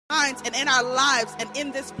minds and in our lives and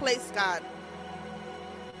in this place, God.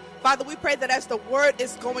 Father, we pray that as the word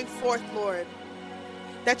is going forth, Lord,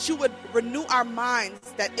 that you would renew our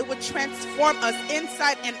minds, that it would transform us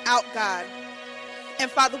inside and out, God.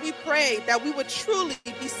 And Father, we pray that we would truly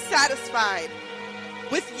be satisfied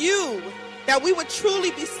with you, that we would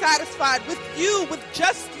truly be satisfied with you, with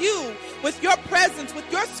just you, with your presence,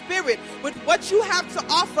 with your spirit, with what you have to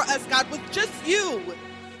offer us, God, with just you,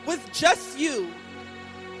 with just you.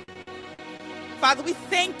 Father, we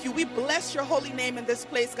thank you. We bless your holy name in this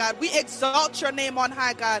place, God. We exalt your name on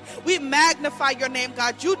high, God. We magnify your name,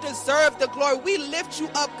 God. You deserve the glory. We lift you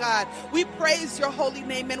up, God. We praise your holy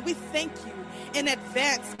name, and we thank you in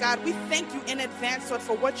advance, God. We thank you in advance, Lord,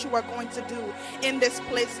 for what you are going to do in this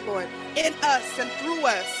place, Lord, in us and through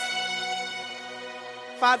us.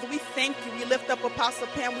 Father, we thank you. We lift up Apostle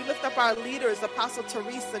Pam. We lift up our leaders, Apostle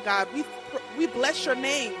Teresa, God. We bless your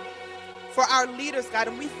name for our leaders, God,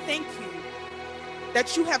 and we thank you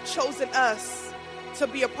that you have chosen us to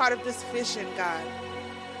be a part of this vision, God.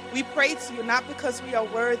 We pray to you not because we are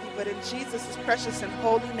worthy, but in Jesus' precious and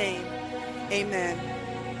holy name. Amen.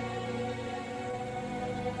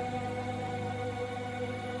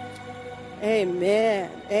 Amen.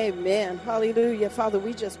 Amen. Hallelujah. Father,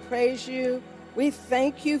 we just praise you. We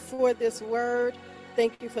thank you for this word.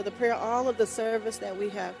 Thank you for the prayer, all of the service that we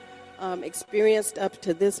have experienced up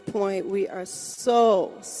to this point. We are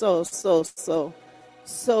so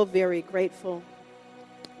very grateful.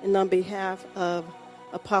 And on behalf of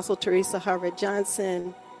Apostle Teresa Harvard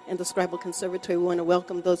Johnson and the Scribal Conservatory, we want to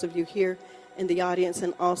welcome those of you here in the audience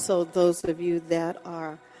and also those of you that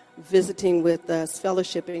are visiting with us,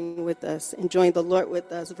 fellowshipping with us, enjoying the Lord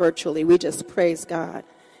with us virtually. We just praise God.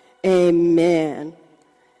 Amen.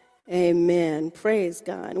 Amen. Praise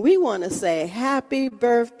God. We want to say happy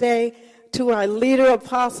birthday to our leader,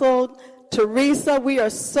 Apostle Teresa. We are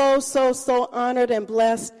so honored and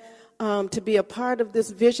blessed to be a part of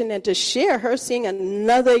this vision and to share her seeing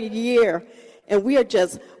another year. And we are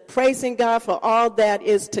just praising God for all that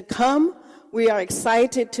is to come. We are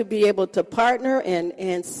excited to be able to partner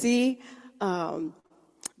and see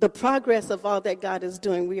the progress of all that God is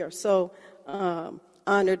doing. We are so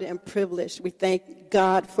honored and privileged. We thank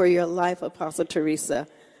God for your life, Apostle Teresa.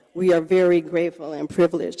 We are very grateful and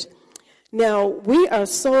privileged. Now, we are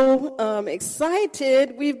so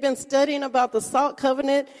excited. We've been studying about the SALT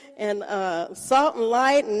covenant and salt and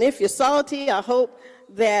light. And if you're salty, I hope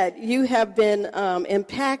that you have been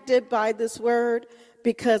impacted by this word,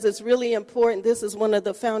 because it's really important. This is one of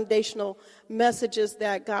the foundational messages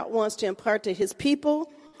that God wants to impart to his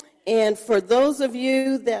people. And for those of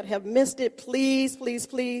you that have missed it, please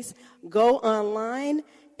go online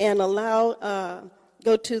and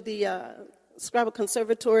go to the Scribal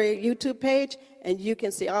Conservatory YouTube page, and you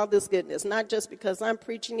can see all this goodness, not just because I'm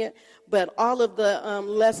preaching it, but all of the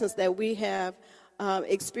lessons that we have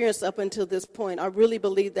experienced up until this point. I really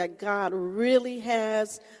believe that God really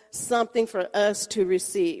has something for us to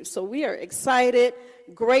receive. So we are excited,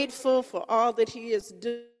 grateful for all that he is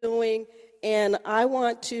doing, and I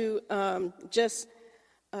want to just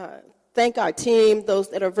thank our team, those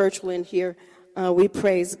that are virtual in here. We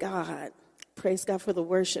praise God. Praise God for the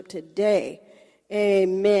worship today.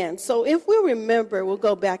 Amen. So if we remember, we'll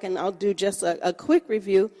go back and I'll do just a quick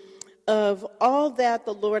review of all that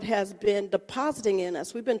the Lord has been depositing in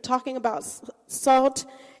us. We've been talking about salt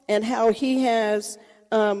and how he has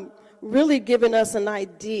really given us an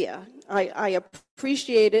idea. I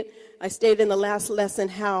appreciate it. I stated in the last lesson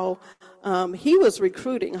how he was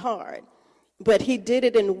recruiting hard, but he did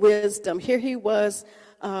it in wisdom. Here he was.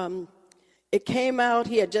 It came out,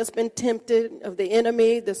 he had just been tempted of the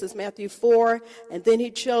enemy. This is Matthew 4. And then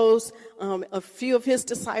he chose a few of his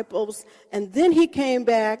disciples. And then he came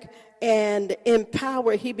back, and in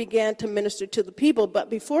power, he began to minister to the people. But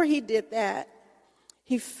before he did that,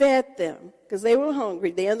 he fed them, because they were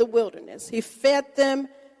hungry. They're in the wilderness. He fed them,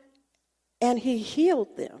 and he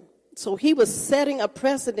healed them. So he was setting a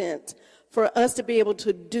precedent for us to be able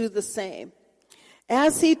to do the same.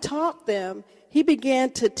 As he taught them, he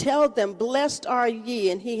began to tell them, blessed are ye.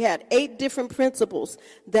 And he had 8 different principles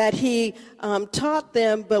that he taught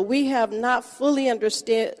them, but we have not fully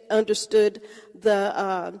understood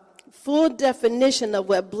the full definition of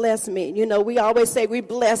what blessed means. You know, we always say we're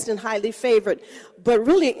blessed and highly favored. But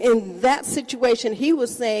really, in that situation, he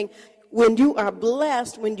was saying, when you are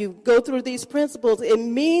blessed, when you go through these principles, it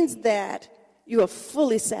means that You are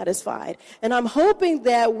fully satisfied. And I'm hoping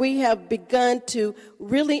that we have begun to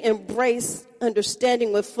really embrace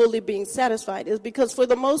understanding what fully being satisfied is, because for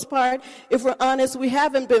the most part, if we're honest, we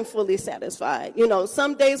haven't been fully satisfied. You know,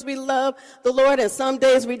 some days we love the Lord and some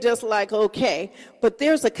days we just like, okay. But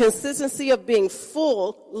there's a consistency of being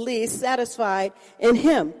fully satisfied in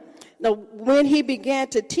Him. Now, when He began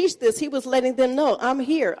to teach this, He was letting them know, I'm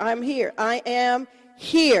here, I am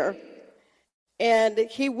here. And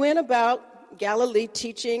He went about Galilee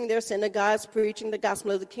teaching their synagogues, preaching the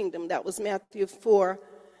gospel of the kingdom. That was Matthew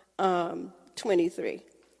 4:23.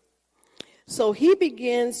 So He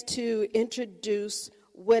begins to introduce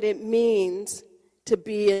what it means to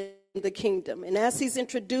be in the kingdom. And as He's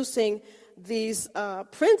introducing these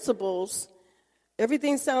principles,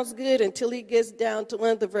 everything sounds good until He gets down to one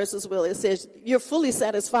of the verses where it says, you're fully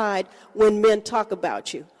satisfied when men talk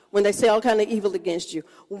about you, when they say all kind of evil against you,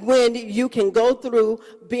 when you can go through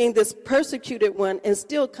being this persecuted one and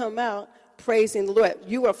still come out praising the Lord.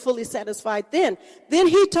 You are fully satisfied then. Then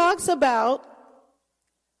He talks about,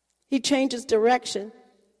 He changes direction.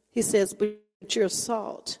 He says, but you're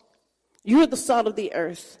salt. You are the salt of the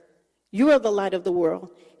earth. You are the light of the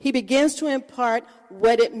world. He begins to impart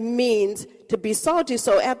what it means to be salty.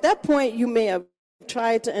 So at that point, you may have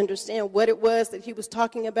tried to understand what it was that He was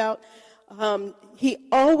talking about. He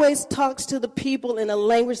always talks to the people in a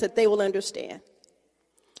language that they will understand,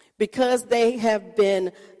 because they have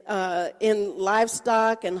been in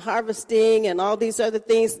livestock and harvesting and all these other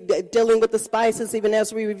things, dealing with the spices. Even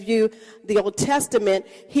as we review the Old Testament,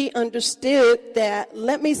 He understood that,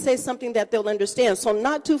 let me say something that they'll understand. So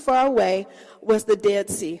not too far away was the Dead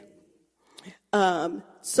Sea.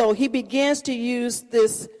 So He begins to use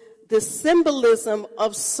this symbolism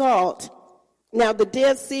of salt. Now, the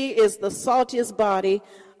Dead Sea is the saltiest body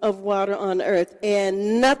of water on earth,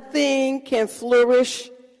 and nothing can flourish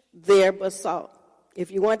there but salt.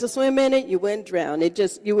 If you want to swim in it, you wouldn't drown.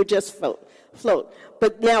 You would just float.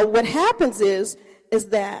 But now what happens is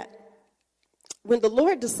that when the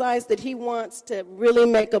Lord decides that He wants to really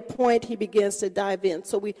make a point, He begins to dive in.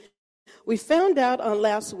 So we found out on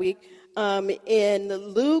last week in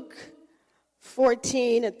Luke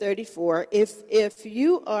 14:34, if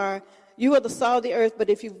you are the salt of the earth, but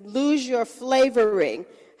if you lose your flavoring,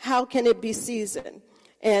 how can it be seasoned?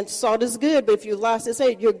 And salt is good, but if you lost its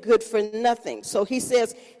flavor, you're good for nothing. So He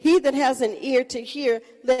says, he that has an ear to hear,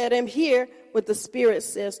 let him hear what the Spirit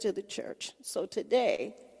says to the church. So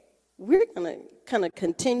today, we're going to kind of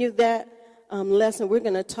continue that lesson. We're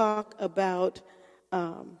going to talk about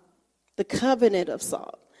the covenant of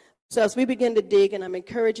salt. So as we begin to dig, and I'm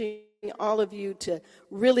encouraging all of you to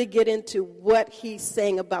really get into what He's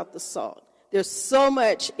saying about the salt. There's so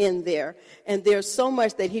much in there, and there's so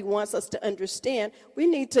much that He wants us to understand. We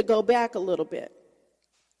need to go back a little bit.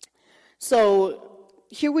 So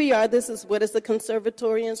here we are. This is what is the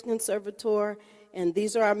Conservatorian's Conservator, and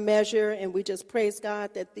these are our measure, and we just praise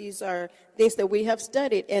God that these are things that we have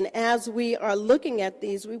studied. And as we are looking at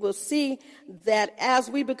these, we will see that as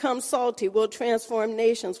we become salty, we'll transform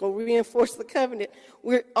nations, we'll reinforce the covenant.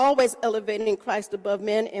 We're always elevating Christ above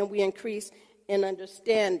men, and we increase in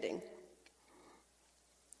understanding.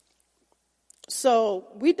 So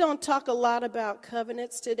we don't talk a lot about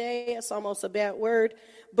covenants today. It's almost a bad word,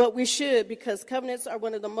 but we should, because covenants are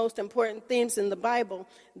one of the most important themes in the Bible.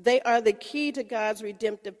 They are the key to God's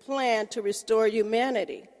redemptive plan to restore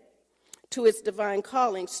humanity to its divine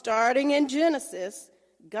calling. Starting in Genesis,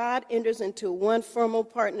 God enters into one formal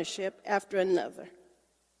partnership after another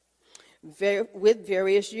with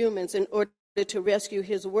various humans in order to rescue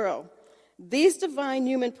His world. These divine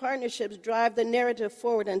human partnerships drive the narrative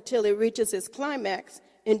forward until it reaches its climax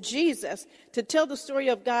in Jesus. To tell the story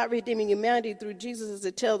of God redeeming humanity through Jesus is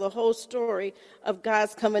to tell the whole story of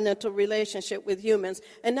God's covenantal relationship with humans.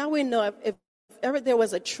 And now we know if ever there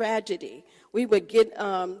was a tragedy, we would get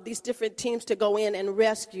these different teams to go in and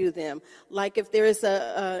rescue them. Like if there is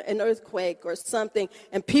an earthquake or something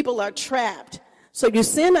and people are trapped. So you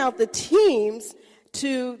send out the teams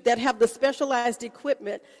that have the specialized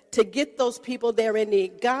equipment to get those people there in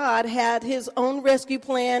need. God had His own rescue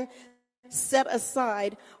plan set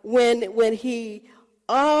aside when He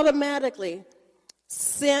automatically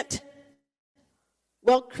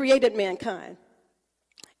created mankind.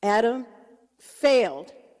 Adam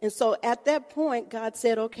failed. And so at that point, God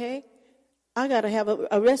said, okay, I got to have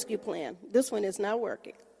a rescue plan. This one is not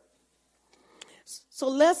working. So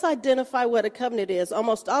let's identify what a covenant is.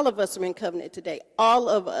 Almost all of us are in covenant today. All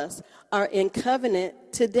of us are in covenant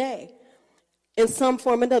today in some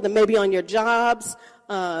form or another. Maybe on your jobs,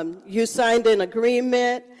 you signed an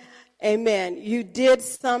agreement. Amen. You did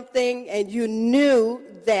something and you knew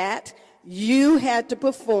that You had to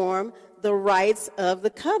perform the rites of the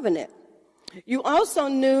covenant. You also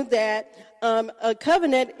knew that a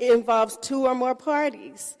covenant involves two or more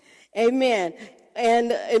parties. Amen.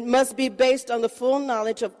 And it must be based on the full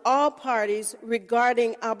knowledge of all parties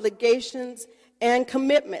regarding obligations and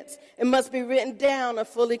commitments. It must be written down or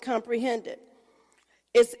fully comprehended.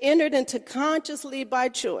 It's entered into consciously by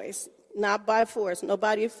choice, not by force.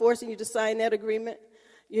 Nobody is forcing you to sign that agreement.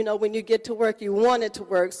 You know, when you get to work, you want it to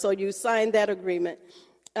work, so you sign that agreement.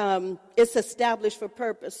 It's established for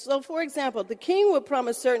purpose. So, for example, the king would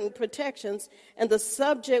promise certain protections, and the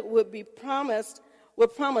subject would promise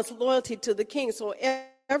loyalty to the king. So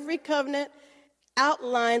every covenant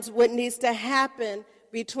outlines what needs to happen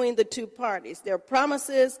between the two parties. There are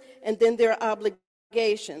promises, and then there are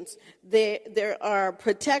obligations. There are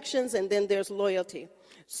protections, and then there's loyalty.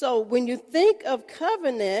 So when you think of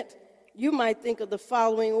covenant, you might think of the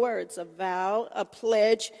following words: a vow, a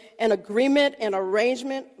pledge, an agreement, an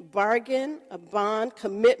arrangement, bargain, a bond,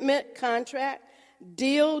 commitment, contract,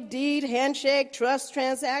 deal, deed, handshake, trust,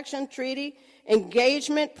 transaction, treaty,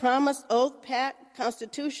 engagement, promise, oath, pact,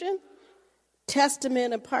 constitution,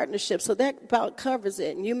 testament, and partnership. So that about covers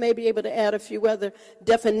it. And you may be able to add a few other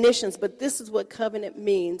definitions, but this is what covenant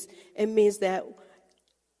means. It means that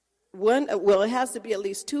it has to be at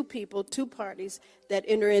least two people, two parties that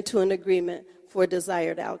enter into an agreement for a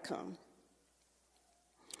desired outcome.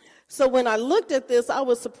 So when I looked at this, I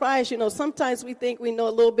was surprised. You know, sometimes we think we know a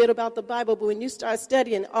little bit about the Bible, but when you start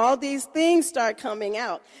studying, all these things start coming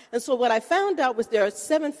out. And so what I found out was there are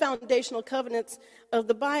 7 foundational covenants of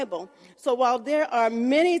the Bible. So while there are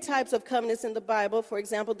many types of covenants in the Bible, for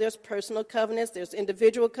example, there's personal covenants, there's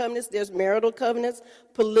individual covenants, there's marital covenants,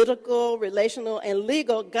 political, relational, and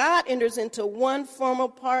legal, God enters into one formal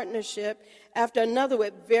partnership after another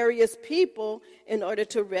with various people in order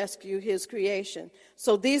to rescue his creation.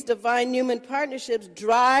 So these divine human partnerships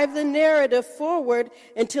drive the narrative forward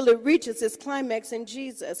until it reaches its climax in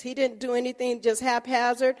Jesus. He didn't do anything just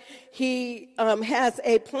haphazard. He has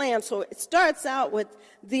a plan. So it starts out with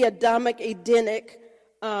the Adamic Edenic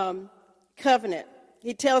covenant.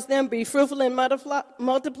 He tells them, be fruitful and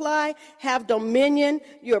multiply, have dominion,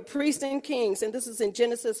 you're priests and kings. And this is in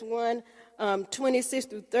Genesis 1, 26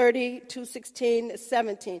 through 30, 2:16,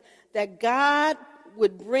 17. That God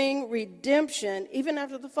would bring redemption. Even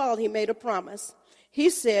after the fall, he made a promise. He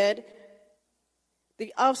said,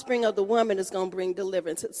 the offspring of the woman is going to bring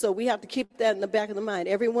deliverance. So we have to keep that in the back of the mind.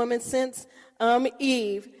 Every woman since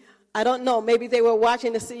Eve, I don't know, maybe they were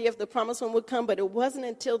watching to see if the promised one would come, but it wasn't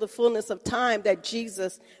until the fullness of time that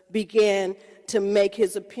Jesus began to make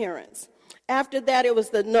his appearance. After that, it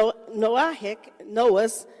was the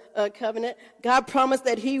Noah's covenant. God promised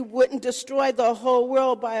that he wouldn't destroy the whole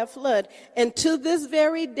world by a flood. And to this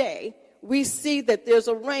very day, we see that there's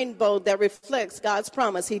a rainbow that reflects God's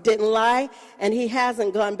promise. He didn't lie, and he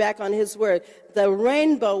hasn't gone back on his word. The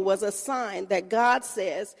rainbow was a sign that God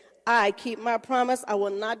says, I keep my promise. I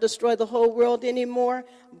will not destroy the whole world anymore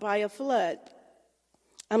by a flood.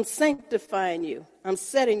 I'm sanctifying you. I'm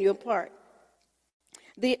setting you apart.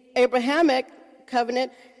 The Abrahamic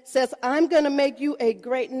covenant says, I'm going to make you a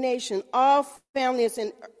great nation. All families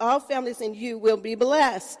in you will be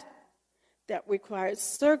blessed. That requires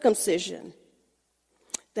circumcision.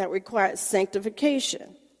 That requires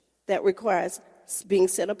sanctification. That requires being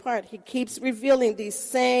set apart. He keeps revealing these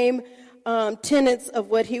same tenets of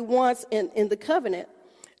what he wants in the covenant.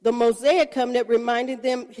 The Mosaic covenant reminded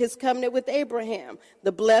them his covenant with Abraham.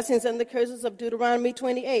 The blessings and the curses of Deuteronomy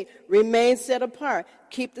 28. Remain set apart.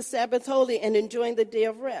 Keep the Sabbath holy and enjoying the day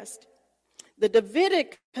of rest. The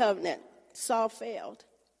Davidic covenant, Saul failed.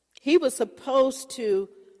 He was supposed to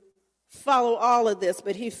follow all of this,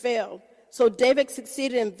 but he failed. So David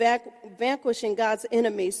succeeded in vanquishing God's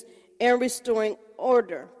enemies and restoring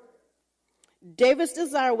order. David's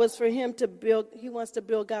desire was for him to he wants to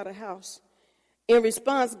build God a house. In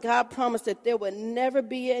response, God promised that there would never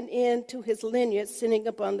be an end to his lineage sitting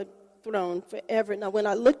upon the throne forever. Now, when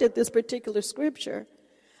I looked at this particular scripture,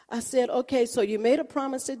 I said, okay, so you made a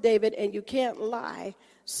promise to David and you can't lie.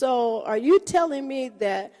 So are you telling me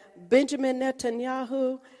that Benjamin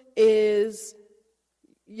Netanyahu is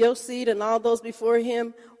your seed and all those before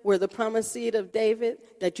him were the promised seed of David?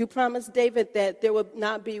 That you promised David that there would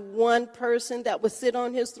not be one person that would sit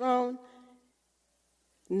on his throne?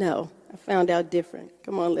 No, I found out different.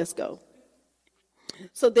 Come on, let's go.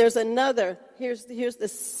 So there's another, here's the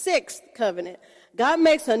 6th covenant. God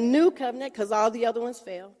makes a new covenant because all the other ones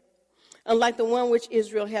failed. Unlike the one which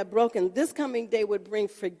Israel had broken, this coming day would bring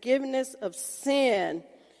forgiveness of sin,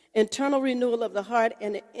 internal renewal of the heart,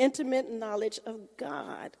 and an intimate knowledge of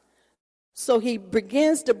God. So he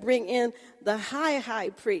begins to bring in the high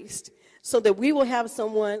priest so that we will have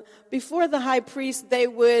someone. Before the high priest, they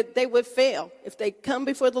would fail. If they come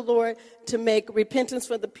before the Lord to make repentance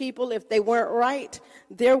for the people, if they weren't right,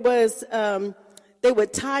 there was, they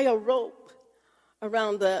would tie a rope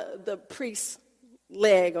around the priest's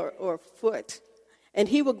leg or foot, and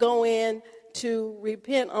he would go in to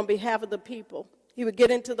repent on behalf of the people. He would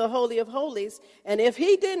get into the Holy of Holies, and if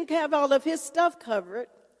he didn't have all of his stuff covered,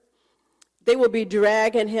 they would be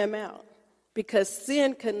dragging him out because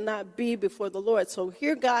sin could not be before the Lord. So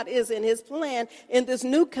here God is in his plan. In this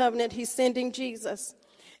new covenant, he's sending Jesus.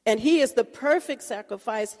 And he is the perfect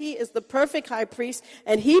sacrifice. He is the perfect high priest.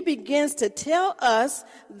 And he begins to tell us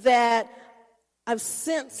that I've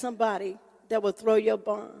sent somebody that will throw your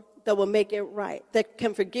bond, that will make it right, that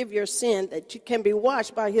can forgive your sin, that you can be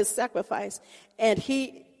washed by his sacrifice. And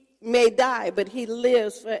he may die, but he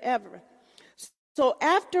lives forever. So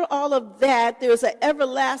after all of that, there's an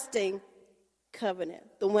everlasting covenant,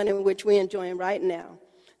 the one in which we're enjoying right now,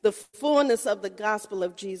 the fullness of the gospel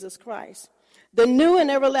of Jesus Christ. The new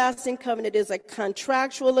and everlasting covenant is a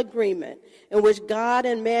contractual agreement in which God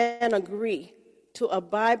and man agree to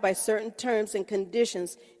abide by certain terms and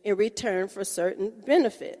conditions in return for certain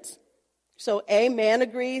benefits. So A, man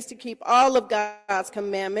agrees to keep all of God's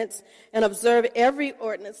commandments and observe every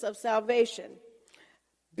ordinance of salvation.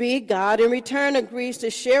 B, God in return agrees to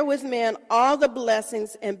share with man all the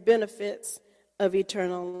blessings and benefits of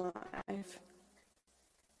eternal life.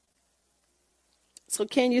 So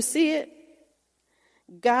can you see it?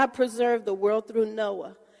 God preserved the world through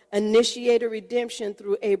Noah, initiated redemption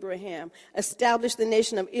through Abraham, established the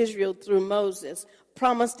nation of Israel through Moses,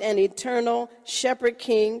 promised an eternal shepherd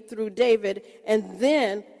king through David, and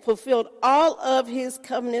then fulfilled all of his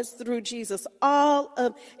covenants through Jesus. All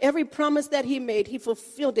of every promise that he made, he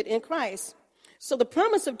fulfilled it in Christ. So the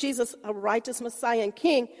promise of Jesus, a righteous Messiah and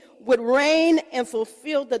King, would reign and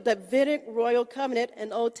fulfill the Davidic royal covenant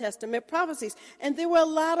and Old Testament prophecies. And there were a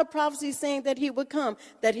lot of prophecies saying that he would come,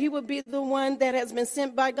 that he would be the one that has been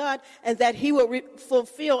sent by God, and that he would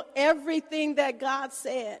fulfill everything that God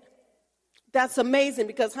said. That's amazing,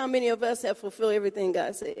 because how many of us have fulfilled everything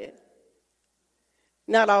God said?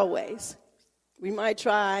 Not always. We might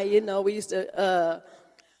try, we used to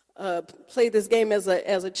play this game as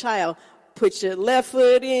a child. Put your left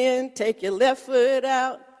foot in, take your left foot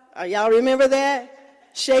out. Y'all remember that?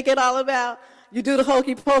 Shake it all about. You do the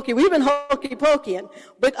hokey pokey. We've been hokey pokeying.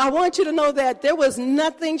 But I want you to know that there was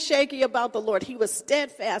nothing shaky about the Lord. He was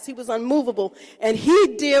steadfast. He was unmovable. And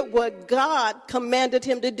he did what God commanded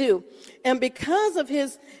him to do. And because of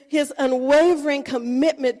his unwavering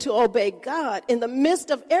commitment to obey God in the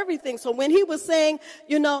midst of everything. So when he was saying,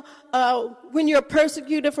 when you're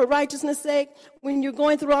persecuted for righteousness' sake, when you're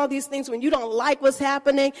going through all these things, when you don't like what's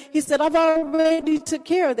happening, he said, I've already took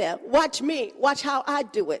care of that. Watch me. Watch how I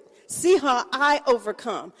do it. See how I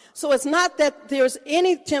overcome. So it's not that there's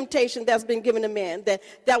any temptation that's been given to man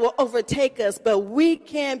that will overtake us, but we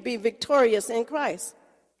can be victorious in Christ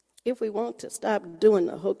if we want to stop doing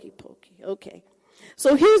the hokey pokey. Okay.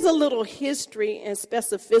 So here's a little history and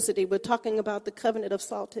specificity. We're talking about the covenant of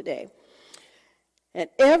salt today. And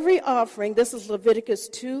every offering, this is Leviticus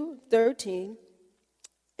 2:13,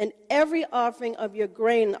 and every offering of your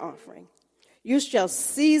grain offering, you shall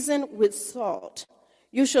season with salt.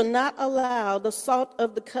 You shall not allow the salt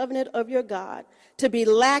of the covenant of your God to be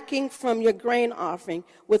lacking from your grain offering.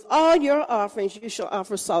 With all your offerings, you shall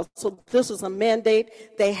offer salt. So this was a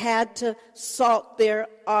mandate. They had to salt their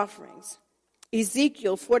offerings.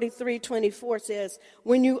 Ezekiel 43:24 says,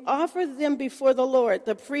 when you offer them before the Lord,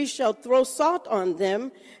 the priest shall throw salt on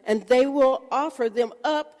them, and they will offer them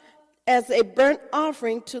up as a burnt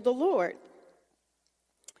offering to the Lord.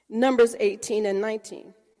 Numbers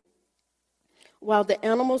 18:19. While the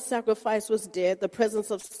animal sacrifice was dead, the presence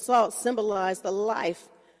of salt symbolized the life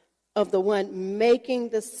of the one making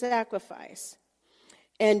the sacrifice.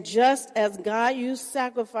 And just as God used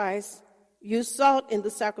salt in the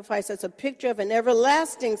sacrifice as a picture of an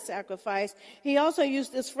everlasting sacrifice, he also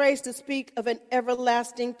used this phrase to speak of an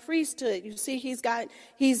everlasting priesthood. You see,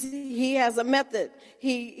 he has a method.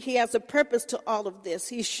 He has a purpose to all of this.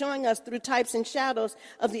 He's showing us through types and shadows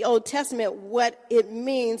of the Old Testament what it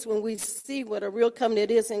means when we see what a real covenant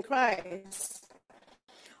is in Christ.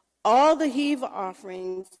 All the heave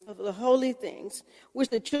offerings of the holy things, which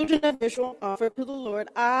the children of Israel offered to the Lord,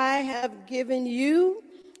 I have given you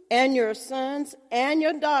and your sons and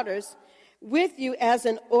your daughters with you as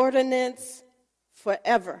an ordinance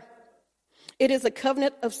forever. It is a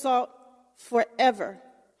covenant of salt forever.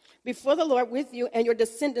 before the Lord with you and your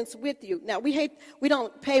descendants with you. Now, we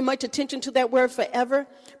don't pay much attention to that word forever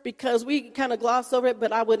because we kind of gloss over it,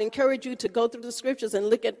 but I would encourage you to go through the scriptures and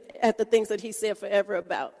look at the things that he said forever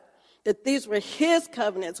about. That these were his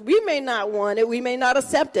covenants. We may not want it, we may not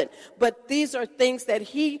accept it, but these are things that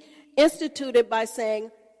he instituted by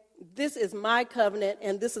saying, this is my covenant,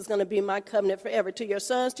 and this is going to be my covenant forever. To your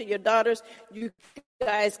sons, to your daughters, you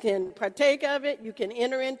guys can partake of it. You can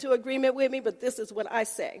enter into agreement with me, but this is what I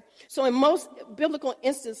say. So in most biblical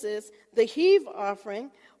instances, the heave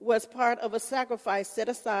offering was part of a sacrifice set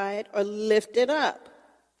aside or lifted up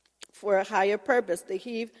for a higher purpose. The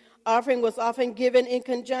heave offering was often given in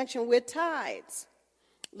conjunction with tithes.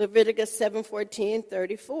 Leviticus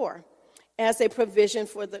 7:14-34. As a provision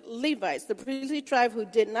for the Levites, the priestly tribe who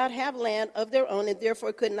did not have land of their own and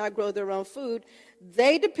therefore could not grow their own food,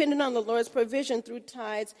 they depended on the Lord's provision through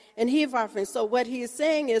tithes and heave offerings. So what he is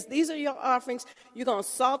saying is, these are your offerings. You're going to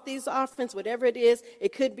salt these offerings, whatever it is.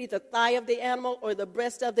 It could be the thigh of the animal or the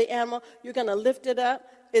breast of the animal. You're going to lift it up.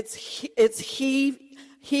 It's heave.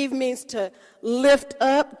 Heave means to lift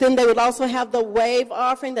up. Then they would also have the wave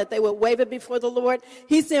offering, that they would wave it before the Lord.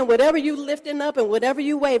 He's saying, whatever you lifting up and whatever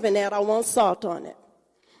you waving at, I want salt on it.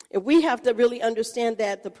 And we have to really understand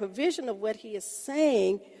that the provision of what he is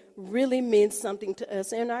saying really means something to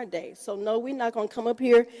us in our day. So no, we're not going to come up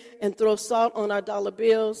here and throw salt on our dollar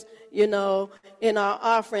bills, in our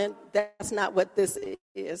offering. That's not what this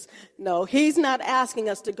is. No, he's not asking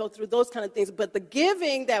us to go through those kind of things. But the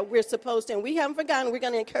giving that we're supposed to, and we haven't forgotten, we're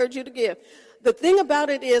going to encourage you to give. The thing about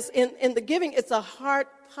it is, in the giving, it's a heart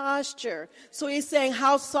posture. So he's saying,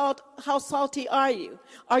 how salty are you?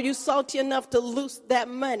 Are you salty enough to lose that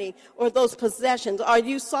money or those possessions? Are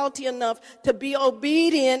you salty enough to be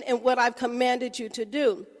obedient in what I've commanded you to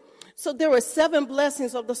do? So there were 7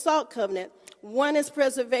 blessings of the salt covenant. One is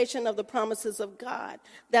preservation of the promises of God.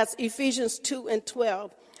 That's Ephesians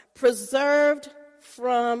 2:12. Preserved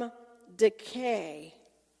from decay.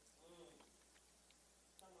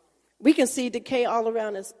 We can see decay all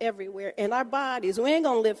around us everywhere. In our bodies, we ain't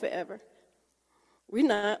going to live forever. We're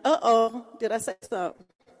not. Did I say something?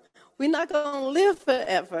 We're not going to live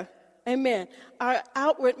forever. Amen. Our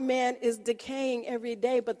outward man is decaying every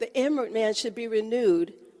day, but the inward man should be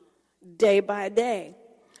renewed day by day.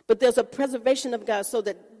 But there's a preservation of God, so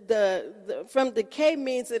that the from decay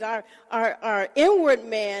means that our inward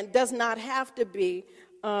man does not have to be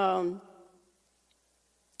full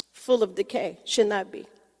of decay. Should not be.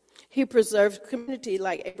 He preserved community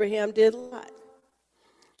like Abraham did Lot.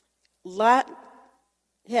 Lot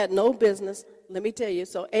had no business. Let me tell you.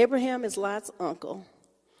 So Abraham is Lot's uncle.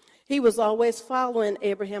 He was always following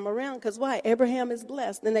Abraham around because why? Abraham is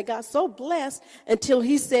blessed. And they got so blessed until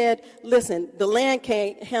he said, listen, the land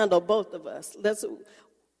can't handle both of us.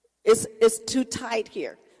 It's too tight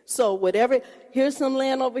here. So here's some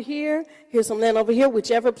land over here,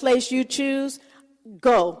 whichever place you choose,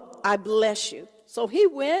 go. I bless you. So he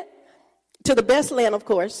went to the best land, of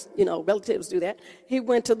course. Relatives do that. He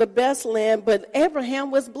went to the best land, but Abraham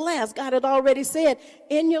was blessed. God had already said,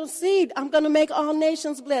 in your seed, I'm going to make all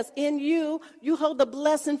nations blessed. In you, you hold the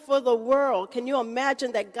blessing for the world. Can you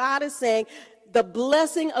imagine that God is saying, the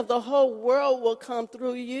blessing of the whole world will come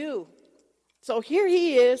through you? So here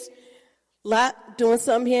he is, Lot doing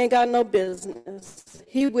something he ain't got no business.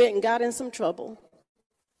 He went and got in some trouble.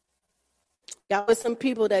 Got with some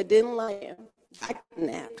people that didn't like him. Back in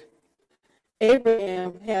that.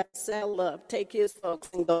 Abraham had to saddle up, take his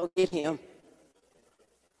folks, and go get him.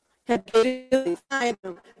 Had to find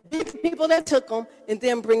him, get the people that took him, and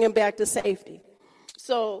then bring him back to safety.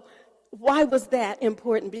 So why was that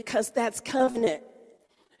important? Because that's covenant.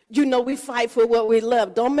 We fight for what we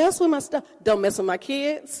love. Don't mess with my stuff. Don't mess with my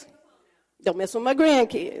kids. Don't mess with my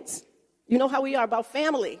grandkids. You know how we are about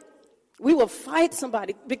family. We will fight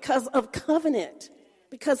somebody because of covenant.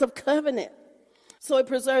 Because of covenant. So it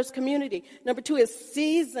preserves community. Number 2 is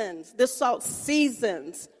seasons. This salt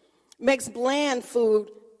seasons. Makes bland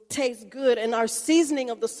food taste good. And our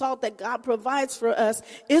seasoning of the salt that God provides for us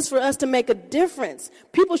is for us to make a difference.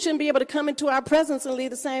 People shouldn't be able to come into our presence and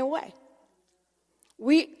leave the same way.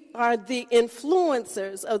 We are the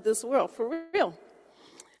influencers of this world, for real.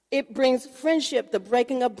 It brings friendship, the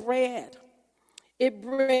breaking of bread. It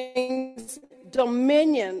brings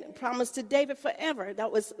dominion, promised to David forever.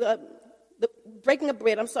 That was the breaking of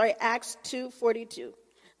bread. Acts 2:42.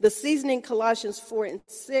 The seasoning, Colossians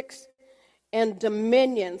 4:6. And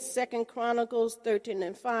dominion, 2 Chronicles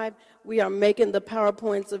 13:5. We are making the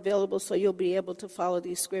PowerPoints available so you'll be able to follow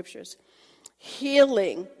these scriptures.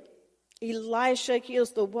 Healing. Elisha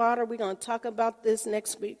heals the water. We're going to talk about this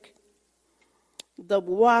next week. The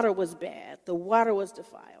water was bad. The water was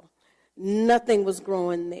defiled. Nothing was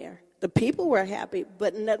growing there. The people were happy,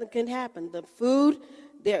 but nothing could happen. The food,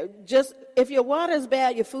 if your water is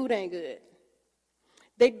bad, your food ain't good.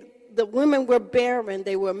 The women were barren.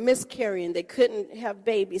 They were miscarrying. They couldn't have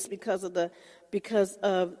babies because of the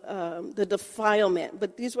defilement.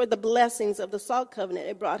 But these were the blessings of the salt covenant.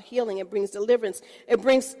 It brought healing. It brings deliverance. It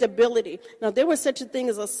brings stability. Now, there was such a thing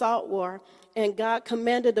as a salt war, and God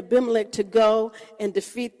commanded Abimelech to go and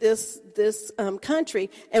defeat this country.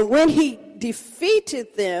 And when he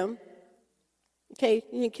defeated them, okay,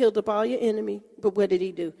 he killed up all your enemy, but what did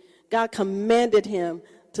he do? God commanded him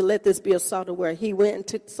to let this be a salt war. He went and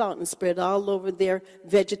took salt and spread it all over their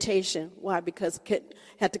vegetation. Why? Because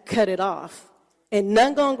had to cut it off. And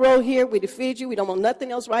none gonna grow here. We defeated you. We don't want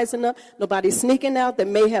nothing else rising up. Nobody's sneaking out that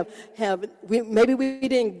may maybe we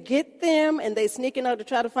didn't get them and they sneaking out to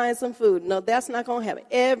try to find some food. No, that's not gonna happen.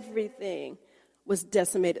 Everything was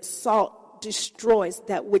decimated. Salt destroys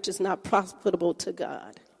that which is not profitable to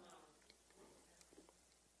God.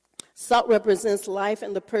 Salt represents life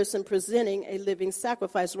and the person presenting a living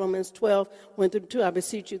sacrifice. Romans 12, 1-2. I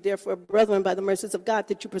beseech you, therefore, brethren, by the mercies of God,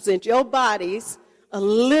 that you present your bodies a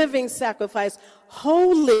living sacrifice,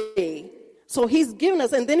 holy. So he's given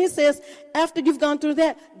us. And then he says, after you've gone through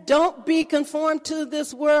that, don't be conformed to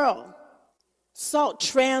this world. Salt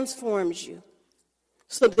transforms you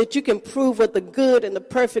so that you can prove what the good and the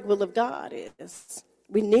perfect will of God is.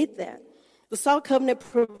 We need that. The salt covenant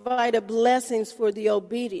provided blessings for the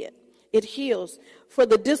obedient. It heals. For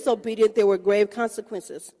the disobedient, there were grave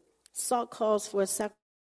consequences. Salt calls for a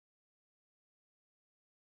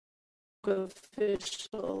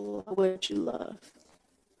sacrificial, what you love,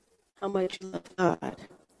 how much you love God.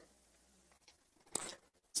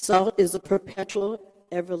 Salt is a perpetual,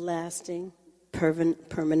 everlasting,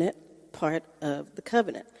 permanent part of the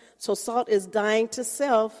covenant. So salt is dying to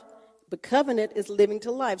self, but covenant is living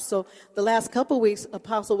to life. So the last couple of weeks,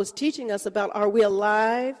 Apostle was teaching us about, are we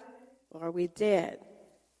alive or are we dead?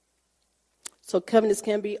 So covenants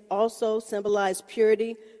can be also symbolize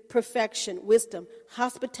purity, perfection, wisdom,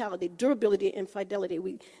 hospitality, durability, and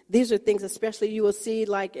fidelity. These are things especially you will see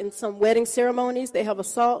like in some wedding ceremonies. They have a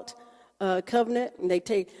salt covenant, and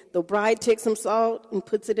the bride takes some salt and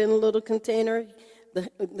puts it in a little container.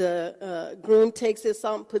 The groom takes his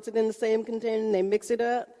salt and puts it in the same container, and they mix it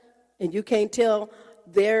up. And you can't tell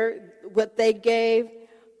what they gave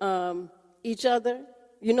each other.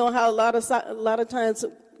 You know how a lot of times,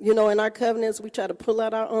 in our covenants, we try to pull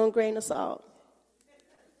out our own grain of salt.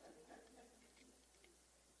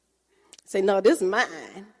 Say, no, this is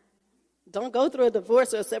mine. Don't go through a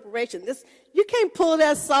divorce or a separation. You can't pull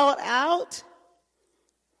that salt out.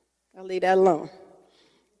 I'll leave that alone.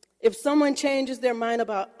 If someone changes their mind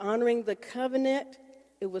about honoring the covenant,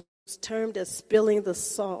 it was termed as spilling the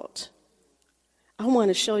salt. I want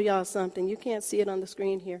to show y'all something. You can't see it on the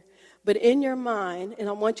screen here. But in your mind, and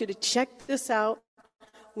I want you to check this out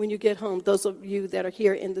when you get home, those of you that are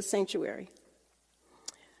here in the sanctuary.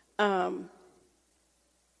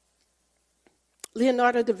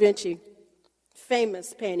 Leonardo da Vinci,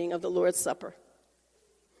 famous painting of the Lord's Supper.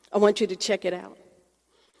 I want you to check it out.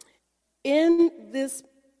 In this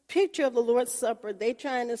picture of the Lord's Supper, they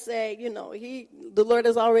trying to say, the Lord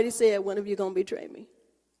has already said, one of you going to betray me.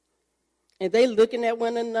 And they looking at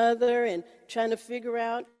one another and trying to figure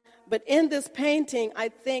out. But in this painting, I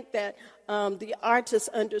think that the artist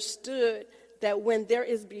understood that when there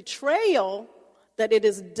is betrayal, that it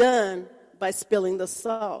is done by spilling the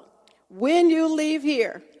salt. When you leave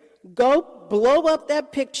here, go blow up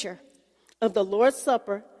that picture of the Lord's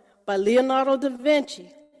Supper by Leonardo da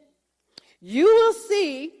Vinci. You will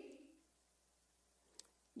see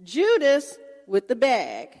Judas with the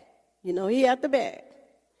bag. He had the bag.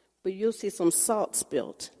 But you'll see some salt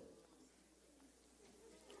spilled.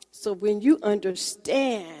 So when you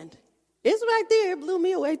understand, it's right there. It blew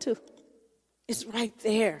me away too. It's right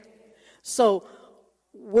there. So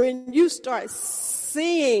when you start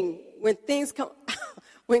seeing, when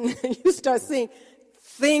you start seeing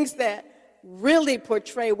things that really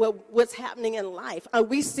portray what's happening in life,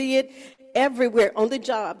 we see it everywhere. On the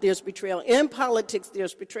job, there's betrayal. In politics,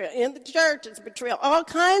 there's betrayal. In the church, it's betrayal. All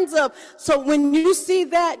kinds of. So when you see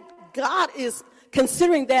that, God is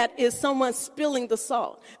considering that is someone spilling the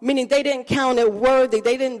salt, meaning they didn't count it worthy.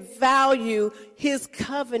 They didn't value his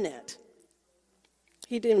covenant.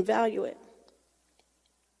 He didn't value it.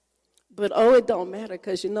 But, it don't matter,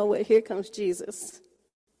 because you know what? Here comes Jesus.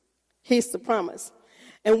 He's the promise.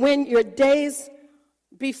 And when your days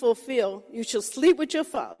be fulfilled, you shall sleep with your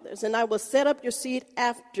fathers, and I will set up your seed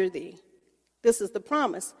after thee. This is the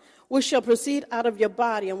promise. Which shall proceed out of your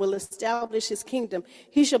body and will establish his kingdom.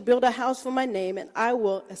 He shall build a house for my name, and I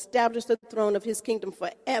will establish the throne of his kingdom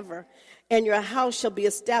forever. And your house shall be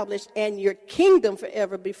established, and your kingdom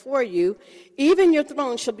forever before you. Even your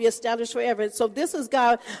throne shall be established forever. So this is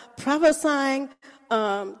God prophesying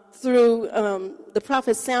through the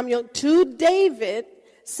prophet Samuel to David,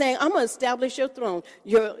 saying, I'm going to establish your throne.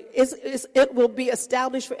 It will be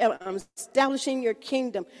established forever. I'm establishing your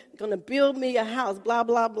kingdom. I'm going to build me a house, blah,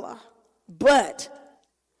 blah, blah. But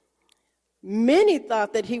many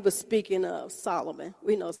thought that he was speaking of Solomon.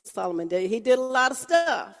 We know Solomon did. He did a lot of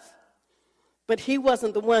stuff. But he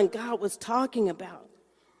wasn't the one God was talking about.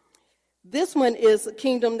 This one is a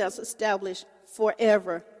kingdom that's established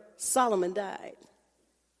forever. Solomon died.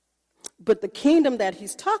 But the kingdom that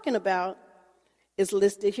he's talking about is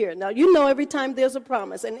listed here. Now, you know, every time there's a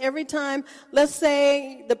promise, and every time, let's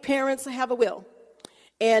say the parents have a will,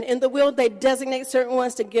 and in the will they designate certain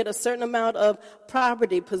ones to get a certain amount of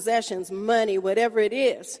property, possessions, money, whatever it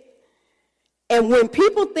is. And when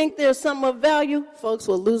people think there's something of value, folks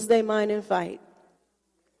will lose their mind and fight.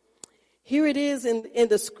 Here it is in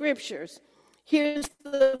the scriptures. Here's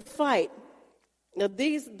the fight. Now,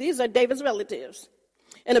 these are David's relatives.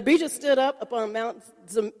 And Abijah stood up upon Mount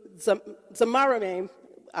Zemaraim,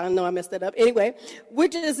 I know I messed that up, anyway,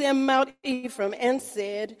 which is in Mount Ephraim, and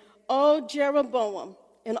said, O Jeroboam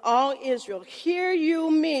and all Israel, hear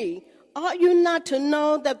you me. Ought you not to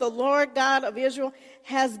know that the Lord God of Israel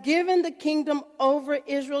has given the kingdom over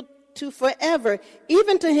Israel to forever,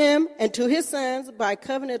 even to him and to his sons by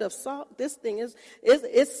covenant of salt? This thing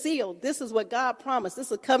is sealed. This is what God promised. This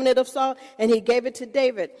is a covenant of salt, and he gave it to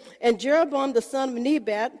David. And Jeroboam, the son of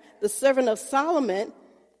Nebat, the servant of Solomon,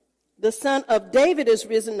 the son of David, is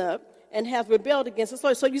risen up and hath rebelled against the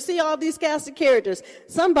Lord. So you see all these cast of characters,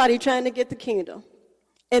 somebody trying to get the kingdom.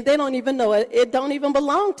 And they don't even know it. It don't even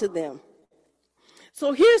belong to them.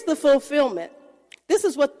 So here's the fulfillment. This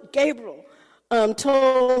is what Gabriel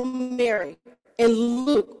told Mary in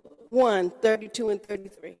Luke 1:32 and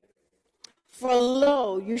 33. For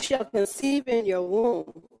lo, you shall conceive in your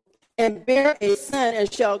womb and bear a son,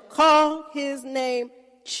 and shall call his name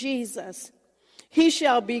Jesus. He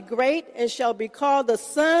shall be great and shall be called the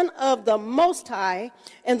Son of the Most High,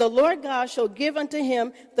 and the Lord God shall give unto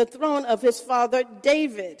him the throne of his father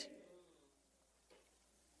David.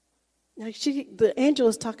 Now, the angel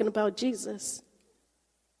is talking about Jesus.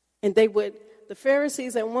 And the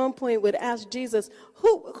Pharisees at one point would ask Jesus,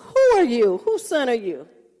 who are you? Whose son are you?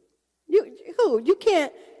 You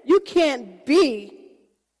can't be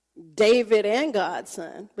David and God's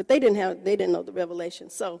son. But they didn't know the revelation.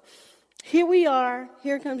 So here we are.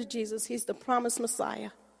 Here comes Jesus. He's the promised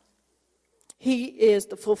Messiah. He is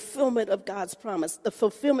the fulfillment of God's promise, the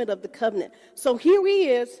fulfillment of the covenant. So here he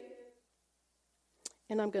is.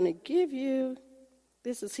 And I'm going to give you,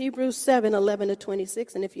 this is Hebrews 7:11 to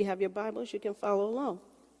 26. And if you have your Bibles, you can follow along.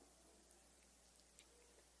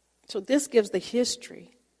 So this gives the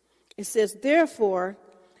history. It says, therefore,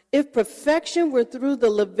 if perfection were through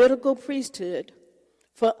the Levitical priesthood,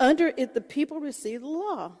 for under it the people received the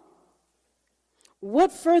law,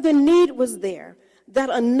 what further need was there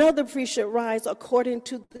that another priest should rise according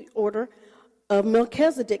to the order of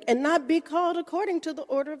Melchizedek and not be called according to the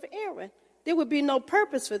order of Aaron? There would be no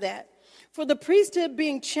purpose for that. For the priesthood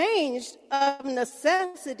being changed of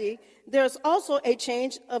necessity, there's also a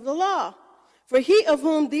change of the law. For he of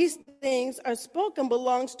whom these things are spoken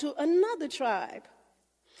belongs to another tribe,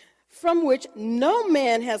 from which no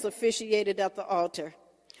man has officiated at the altar.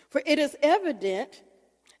 For it is evident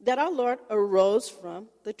that our Lord arose from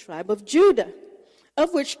the tribe of Judah,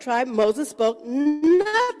 of which tribe Moses spoke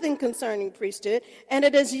nothing concerning priesthood, and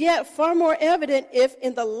it is yet far more evident if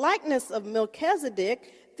in the likeness of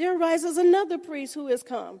Melchizedek there arises another priest who is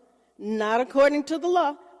come, not according to the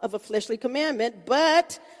law of a fleshly commandment,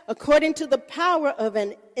 but according to the power of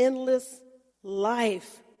an endless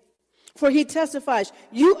life. For he testifies,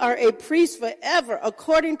 you are a priest forever,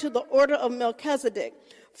 according to the order of Melchizedek.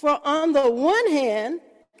 For on the one hand,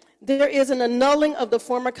 there is an annulling of the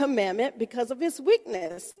former commandment because of its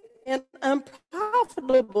weakness and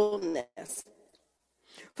unprofitableness.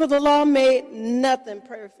 For the law made nothing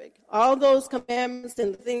perfect. All those commandments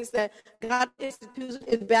and the things that God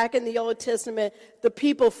instituted back in the Old Testament, the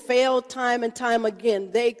people failed time and time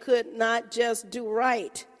again. They could not just do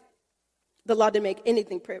right. The law didn't make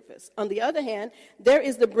anything perfect. On the other hand, there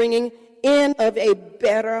is the bringing in of a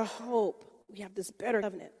better hope. We have this better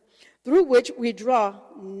covenant, through which we draw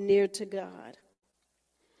near to God.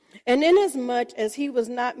 And inasmuch as he was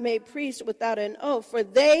not made priest without an oath, for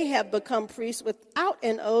they have become priests without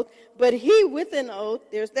an oath, but he with an oath,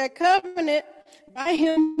 there's that covenant, by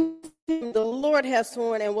him the Lord has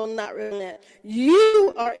sworn and will not relent.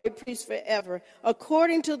 You are a priest forever,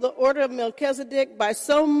 according to the order of Melchizedek. By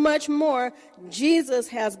so much more, Jesus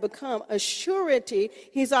has become a surety.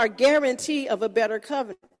 He's our guarantee of a better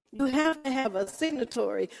covenant. You have to have a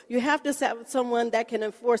signatory. You have to have someone that can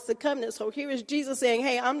enforce the covenant. So here is Jesus saying,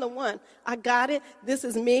 hey, I'm the one. I got it. This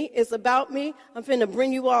is me. It's about me. I'm finna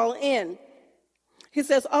bring you all in. He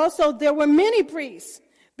says, also, there were many priests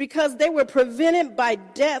because they were prevented by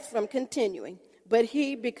death from continuing. But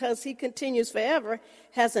he, because he continues forever,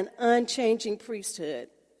 has an unchanging priesthood.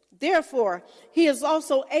 Therefore, he is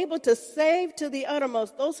also able to save to the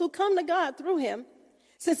uttermost those who come to God through him,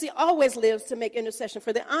 since he always lives to make intercession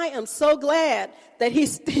for them. I am so glad that he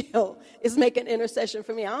still is making intercession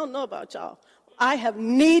for me. I don't know about y'all. I have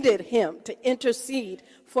needed him to intercede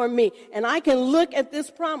for me. And I can look at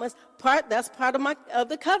this promise, that's part of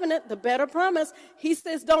the covenant, the better promise. He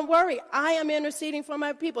says, don't worry, I am interceding for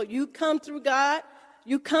my people. You come through God,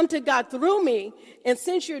 you come to God through me. And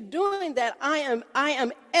since you're doing that, I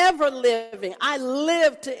am ever living. I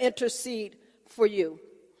live to intercede for you.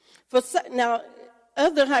 Now,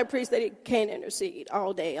 other high priests, they can't intercede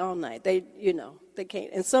all day, all night. They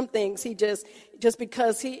can't. And some things he just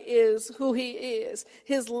because he is who he is,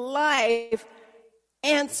 his life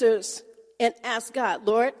answers and asks God,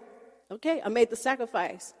 Lord, okay, I made the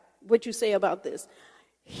sacrifice. What you say about this?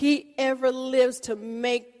 He ever lives to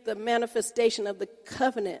make the manifestation of the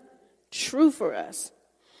covenant true for us.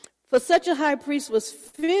 For such a high priest was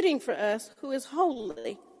fitting for us, who is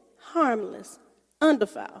holy, harmless,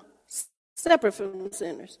 undefiled, separate from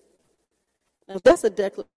sinners. Now that's a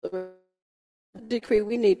decree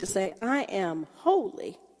we need to say, I am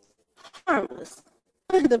holy, harmless,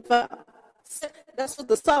 undefiled. That's what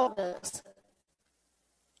the salt does.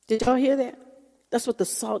 Did y'all hear that? That's what the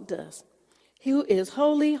salt does. He who is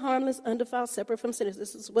holy, harmless, undefiled, separate from sinners.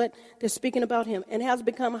 This is what they're speaking about him. And has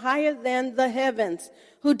become higher than the heavens,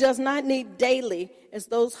 who does not need daily, as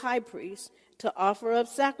those high priests, to offer up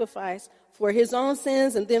sacrifice for his own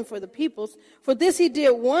sins and then for the people's. For this he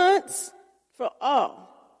did once for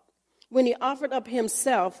all, when he offered up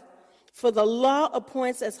himself. For the law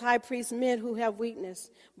appoints as high priests men who have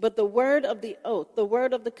weakness. But the word of the oath, the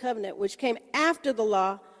word of the covenant, which came after the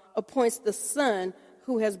law, appoints the Son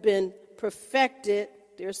who has been perfected,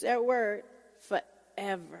 there's that word,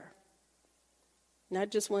 forever.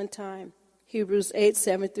 Not just one time. Hebrews 8,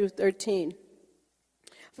 7 through 13.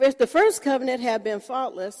 For if the first covenant had been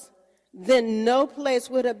faultless, then no place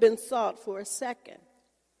would have been sought for a second.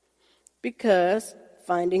 Because,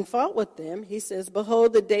 finding fault with them, he says,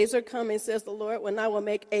 behold, the days are coming, says the Lord, when I will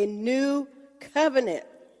make a new covenant,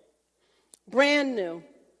 brand new,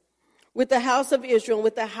 with the house of Israel and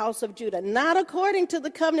with the house of Judah, not according to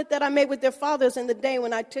the covenant that I made with their fathers in the day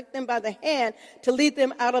when I took them by the hand to lead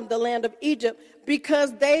them out of the land of Egypt,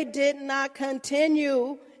 because they did not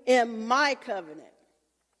continue in my covenant.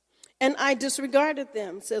 And I disregarded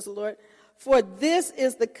them, says the Lord. For this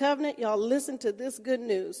is the covenant, y'all listen to this good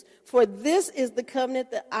news. For this is the covenant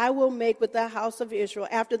that I will make with the house of Israel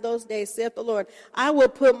after those days, saith the Lord. I will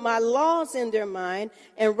put my laws in their mind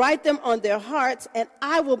and write them on their hearts, and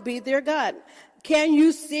I will be their God. Can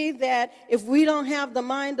you see that if we don't have the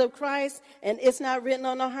mind of Christ and it's not written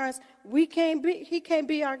on our hearts, he can't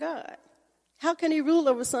be our God. How can he rule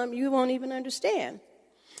over something you won't even understand?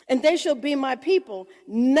 And they shall be my people.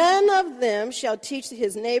 None of them shall teach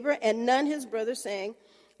his neighbor and none his brother, saying,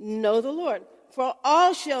 know the Lord. For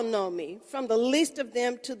all shall know me, from the least of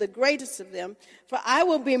them to the greatest of them. For I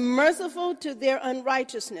will be merciful to their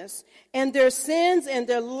unrighteousness, and their sins and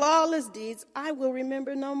their lawless deeds I will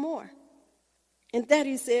remember no more. And that,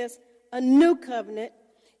 he says, a new covenant,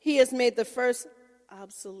 he has made the first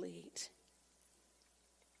obsolete.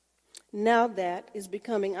 Now that is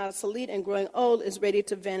becoming obsolete and growing old is ready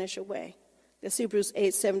to vanish away. That's Hebrews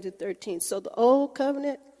 8, 7 to 13. So the old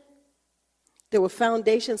covenant, there were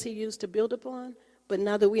foundations he used to build upon, but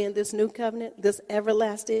now that we're in this new covenant, this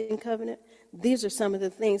everlasting covenant, these are some of the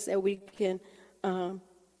things that we can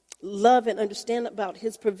love and understand about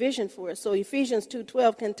his provision for us. So Ephesians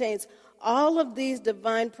 2:12 contains all of these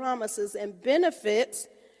divine promises and benefits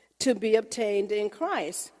to be obtained in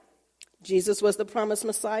Christ. Jesus was the promised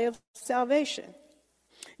Messiah of salvation.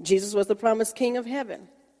 Jesus was the promised King of heaven.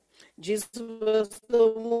 Jesus was the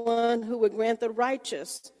one who would grant the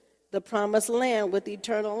righteous the promised land with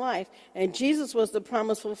eternal life. And Jesus was the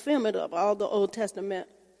promised fulfillment of all the Old Testament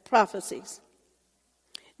prophecies.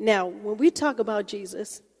 Now, when we talk about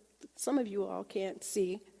Jesus, some of you all can't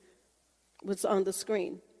see, what's on the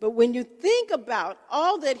screen. But when you think about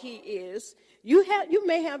all that he is, you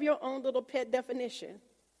may have your own little pet definition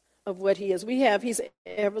of what he is. He's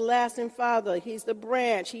everlasting Father. He's the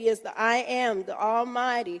branch. He is the I am, the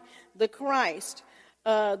Almighty, the Christ,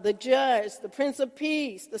 the Judge, the Prince of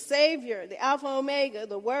Peace, the Savior, the Alpha Omega,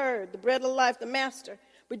 the Word, the Bread of Life, the Master.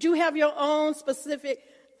 But you have your own specific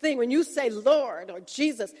thing. When you say Lord or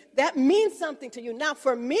Jesus, that means something to you. Now,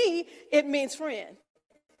 for me, it means friend.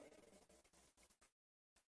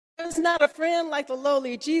 There's not a friend like the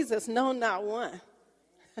lowly Jesus. No, not one.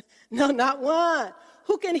 No, not one.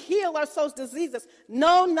 Who can heal our soul's diseases?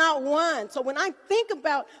 No, not one. So when I think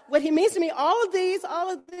about what he means to me, all of this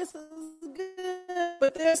is good.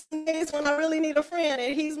 But there's days when I really need a friend,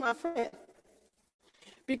 and he's my friend.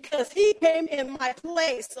 Because he came in my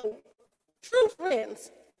place. So true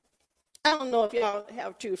friends, I don't know if y'all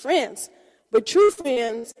have true friends, but true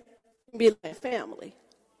friends can be like family.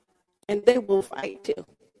 And they will fight too.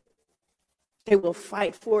 They will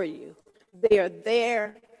fight for you. They are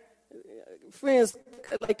there. Friends,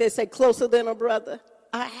 like they say, closer than a brother.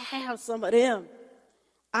 I have some of them.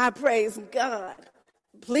 I praise God.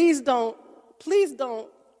 Please don't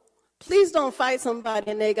fight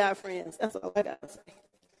somebody and they got friends. That's all I got to say.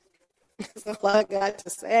 That's all I got to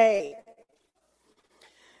say.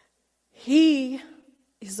 He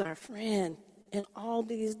is our friend in all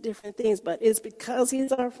these different things, but it's because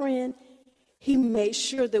he's our friend, he made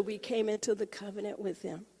sure that we came into the covenant with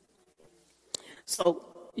him. So,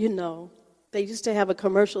 they used to have a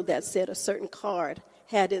commercial that said a certain card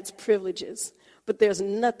had its privileges, but there's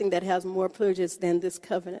nothing that has more privileges than this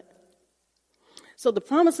covenant. So the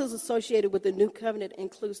promises associated with the new covenant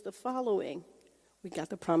includes the following. We got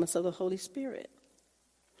the promise of the Holy Spirit.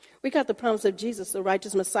 We got the promise of Jesus, the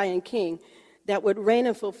righteous Messiah and King, that would reign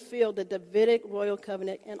and fulfill the Davidic royal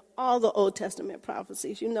covenant and all the Old Testament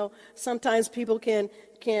prophecies. Sometimes people can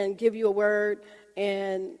give you a word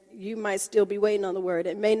and you might still be waiting on the word.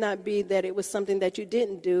 It may not be that it was something that you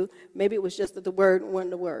didn't do. Maybe it was just that the word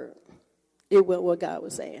wasn't the word. It was what God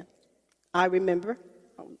was saying. I remember,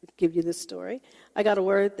 I'll give you this story. I got a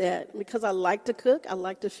word that, because I like to cook, I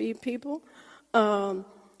like to feed people, I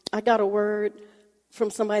got a word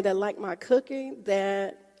from somebody that liked my cooking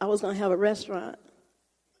that I was going to have a restaurant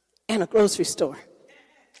and a grocery store.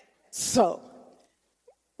 So,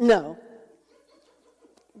 no.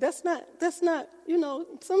 That's not,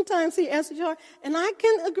 sometimes he answers your heart. And I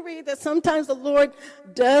can agree that sometimes the Lord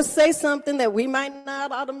does say something that we might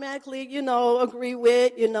not automatically, agree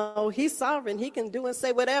with. He's sovereign. He can do and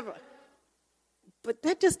say whatever. But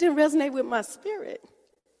that just didn't resonate with my spirit.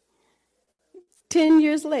 10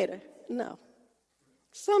 years later, no.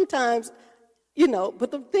 Sometimes, but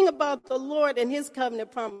the thing about the Lord and his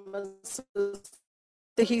covenant promises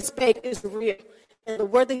that he spake is real. And the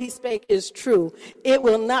word that he spake is true. It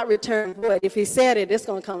will not return void. If he said it, it's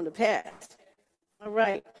going to come to pass. All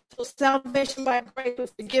right. So salvation by grace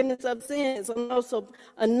with forgiveness of sins is also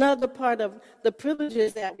another part of the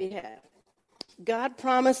privileges that we have. God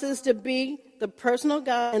promises to be the personal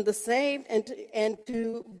God and the saved and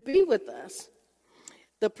to be with us.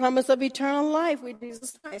 The promise of eternal life with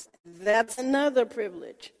Jesus Christ, that's another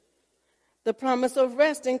privilege. The promise of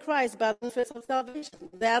rest in Christ by the benefits of salvation,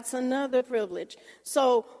 that's another privilege.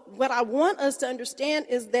 So what I want us to understand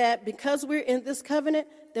is that because we're in this covenant,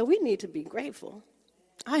 that we need to be grateful.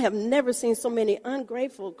 I have never seen so many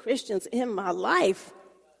ungrateful Christians in my life.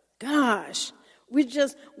 Gosh, we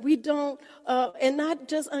don't, and not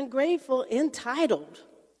just ungrateful, entitled.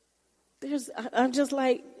 I'm just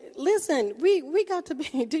like, listen, we got to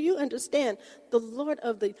be, do you understand? The Lord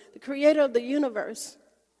of the creator of the universe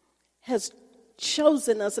has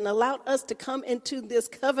chosen us and allowed us to come into this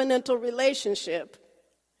covenantal relationship.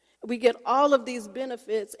 We get all of these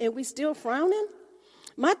benefits and we still frowning?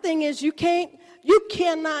 My thing is you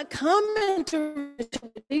cannot come into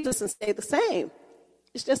Jesus and stay the same.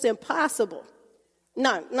 It's just impossible.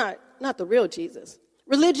 Not the real Jesus.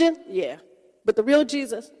 Religion, yeah. But the real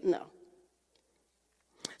Jesus, no.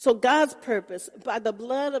 So God's purpose, by the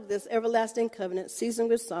blood of this everlasting covenant seasoned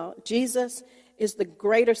with salt, Jesus is the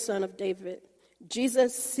greater son of David.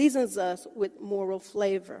 Jesus seasons us with moral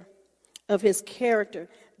flavor of his character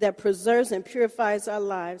that preserves and purifies our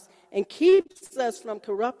lives and keeps us from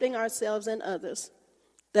corrupting ourselves and others.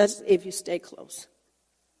 That's if you stay close.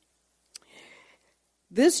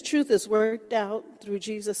 This truth is worked out through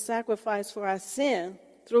Jesus' sacrifice for our sin,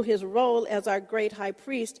 through his role as our great high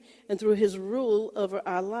priest, and through his rule over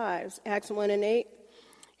our lives. Acts 1:8.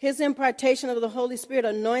 His impartation of the Holy Spirit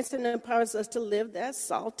anoints and empowers us to live that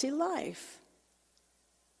salty life.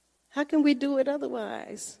 How can we do it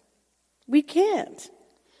otherwise? We can't.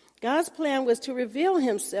 God's plan was to reveal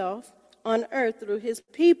himself on earth through his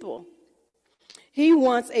people. He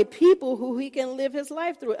wants a people who he can live his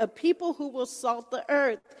life through, a people who will salt the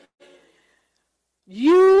earth.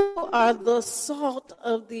 You are the salt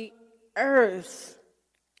of the earth.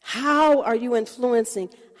 How are you influencing?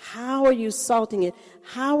 How are you salting it?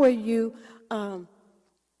 How are you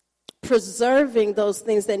preserving those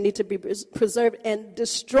things that need to be preserved and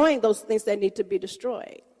destroying those things that need to be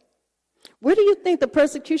destroyed? Where do you think the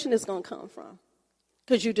persecution is going to come from?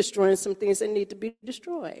 Because you're destroying some things that need to be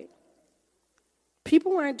destroyed.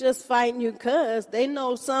 People aren't just fighting you because they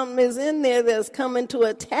know something is in there that's coming to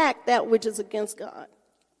attack that which is against God.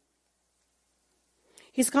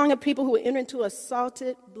 He's calling a people who enter into a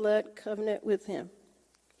salted blood covenant with him.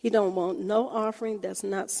 He don't want no offering that's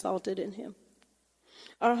not salted in him.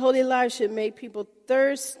 Our holy life should make people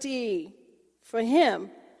thirsty for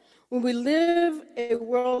him. When we live a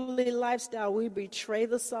worldly lifestyle, we betray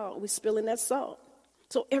the salt. We spill in that salt.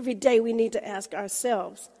 So every day we need to ask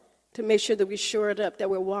ourselves to make sure that we shore it up, that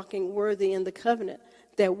we're walking worthy in the covenant,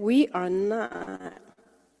 that we are not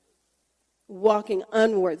walking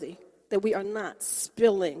unworthy, that we are not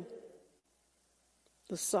spilling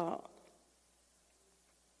the salt.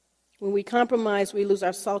 When we compromise, we lose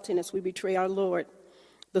our saltiness, we betray our Lord.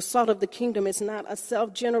 The salt of the kingdom is not a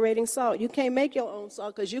self-generating salt. You can't make your own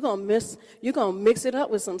salt because you're gonna mix it up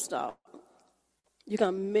with some salt.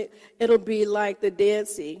 It'll be like the Dead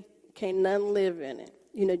Sea. Can't none live in it.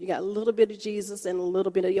 You know, you got a little bit of Jesus and a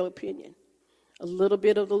little bit of your opinion, a little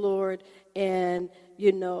bit of the Lord and,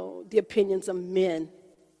 the opinions of men.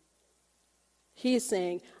 He's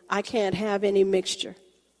saying, I can't have any mixture.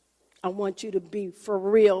 I want you to be for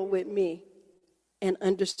real with me and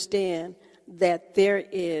understand that there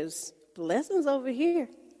is blessings over here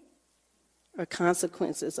or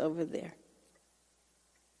consequences over there.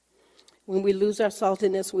 When we lose our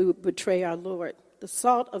saltiness, we betray our Lord. The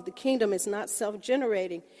salt of the kingdom is not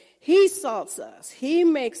self-generating. He salts us. He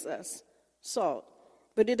makes us salt.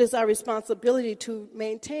 But it is our responsibility to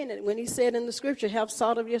maintain it. When he said in the scripture, have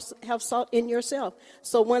salt in yourself.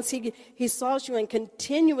 So once he salts you and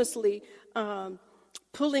continuously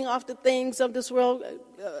pulling off the things of this world,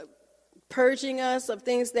 purging us of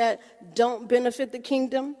things that don't benefit the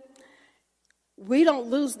kingdom, we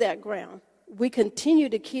don't lose that ground. We continue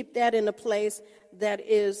to keep that in a place that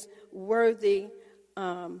is worthy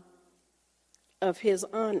of his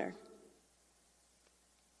honor.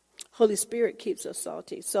 Holy Spirit keeps us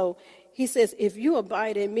salty. So he says, if you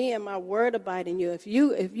abide in me and my word abide in you, if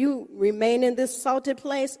you remain in this salted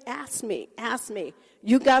place, ask me.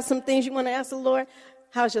 You got some things you want to ask the Lord?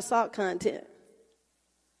 How's your salt content?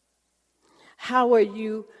 How are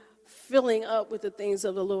you filling up with the things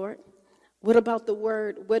of the Lord? What about the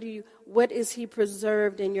word? What is he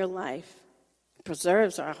preserved in your life?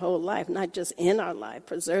 Preserves our whole life, not just in our life,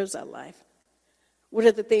 preserves our life. What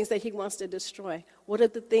are the things that he wants to destroy? What are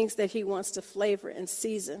the things that he wants to flavor and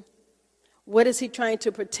season? What is he trying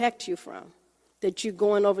to protect you from? That you're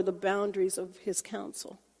going over the boundaries of his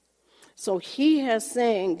counsel. So he has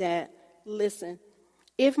saying that, listen,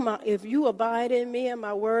 if you abide in me and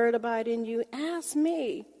my word abide in you, ask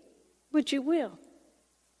me, but you will.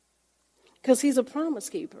 Because he's a promise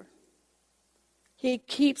keeper. He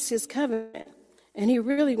keeps his covenant. And he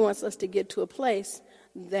really wants us to get to a place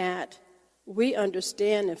that we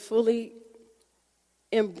understand and fully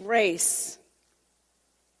embrace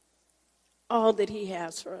all that he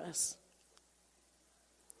has for us.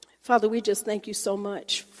 Father, we just thank you so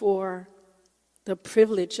much for the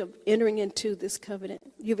privilege of entering into this covenant.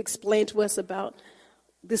 You've explained to us about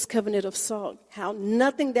this covenant of salt, how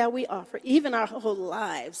nothing that we offer, even our whole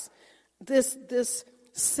lives, this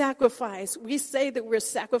sacrifice, we say that we're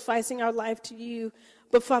sacrificing our life to you,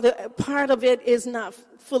 but Father, part of it is not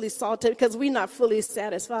fully salted because we're not fully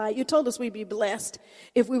satisfied. You told us we'd be blessed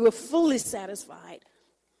if we were fully satisfied.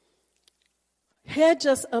 Hedge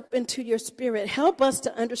us up into your spirit. Help us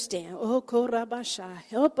to understand. Oh, Korabasha.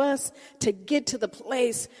 Help us to get to the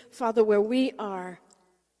place, Father, where we are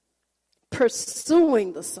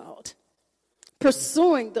pursuing the salt,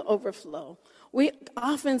 pursuing the overflow. We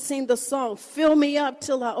often sing the song, fill me up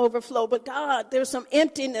till I overflow. But God, there's some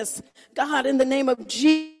emptiness. God, in the name of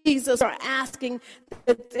Jesus, are asking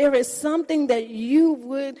that there is something that you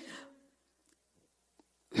would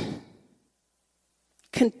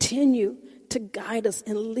continue to guide us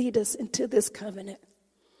and lead us into this covenant.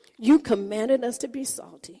 You commanded us to be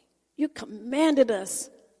salty. You commanded us.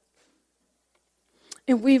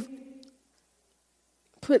 And we've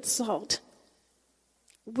put salt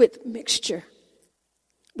with mixture,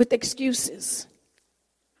 with excuses,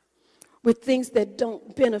 with things that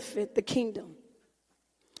don't benefit the kingdom.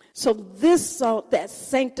 So this salt that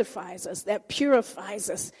sanctifies us, that purifies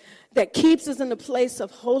us, that keeps us in a place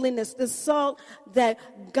of holiness, this salt that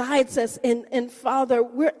guides us. And Father,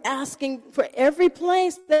 we're asking for every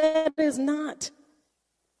place that is not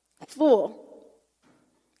full,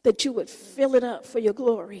 that you would fill it up for your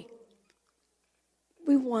glory.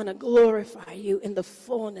 We want to glorify you in the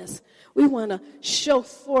fullness. We want to show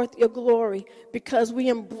forth your glory because we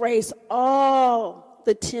embrace all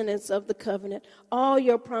the tenets of the covenant, all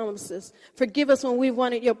your promises. Forgive us when we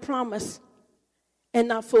wanted your promise and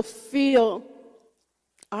not fulfill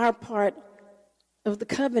our part of the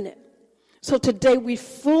covenant. So today we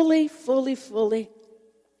fully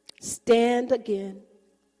stand again.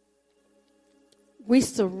 We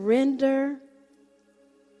surrender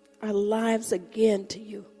our lives again to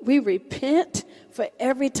you. We repent for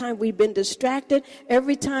every time we've been distracted,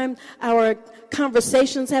 every time our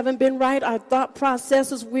conversations haven't been right, our thought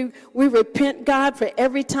processes. We repent, God, for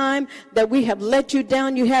every time that we have let you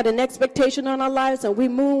down. You had an expectation on our lives and we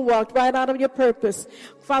moonwalked right out of your purpose.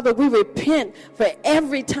 Father, we repent for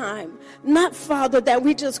every time. Not, Father, that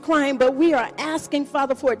we just crying, but we are asking,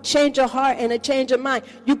 Father, for a change of heart and a change of mind.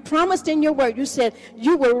 You promised in your word, you said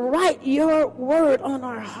you will write your word on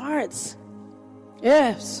our hearts.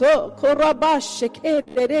 Yes, so hey,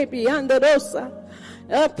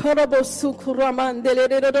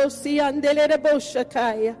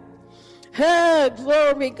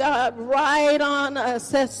 glory, God, right on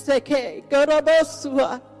us.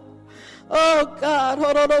 Oh, God,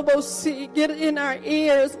 get in our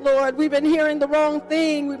ears, Lord. We've been hearing the wrong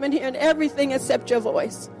thing. We've been hearing everything except your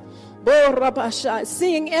voice.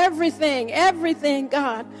 Seeing everything,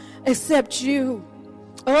 God, except you.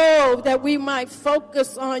 Oh, that we might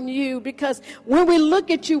focus on you, because when we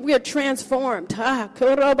look at you, we are transformed.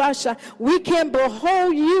 We can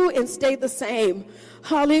behold you and stay the same.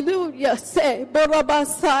 Hallelujah. Say,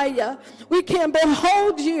 Borabasaya. We can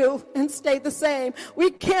behold you and stay the same. We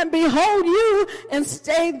can behold you and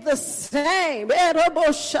stay the same.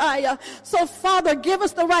 Eroboshaya. So, Father, give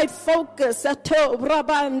us the right focus.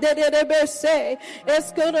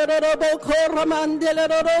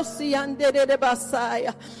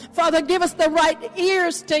 Father, give us the right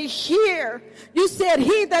ears to hear. You said,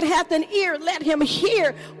 he that hath an ear, let him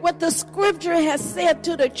hear what the scripture has said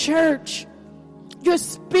to the church. You're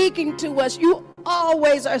speaking to us. You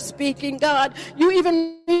always are speaking, God. You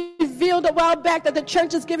even revealed a while back that the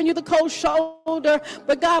church is giving you the cold shoulder.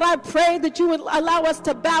 But God, I pray that you would allow us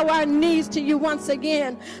to bow our knees to you once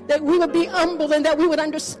again, that we would be humble and that we would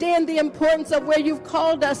understand the importance of where you've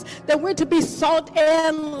called us, that we're to be salt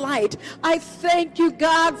and light. I thank you,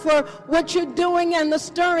 God, for what you're doing and the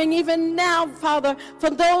stirring even now, Father, for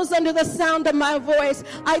those under the sound of my voice.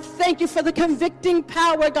 I thank you for the convicting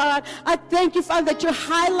power, God. I thank you, Father, that you're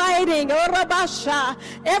highlighting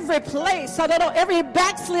every place, every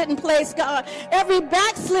backslidden place, God, every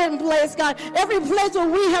backslidden place, God, every place where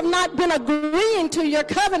we have not been agreeing to your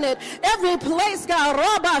covenant, every place, God,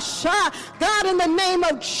 God, in the name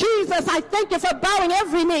of Jesus, I thank you for bowing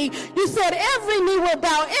every knee. You said every knee will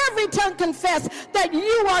bow, every tongue confess that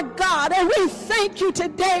you are God, and we thank you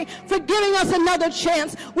today for giving us another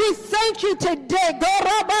chance. We thank you today,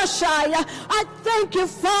 I thank you,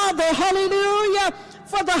 Father, hallelujah,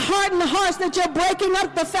 for the hardened hearts that you're breaking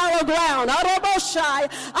up the fallow ground.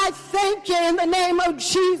 I thank you in the name of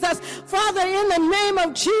Jesus. Father, in the name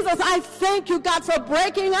of Jesus, I thank you, God, for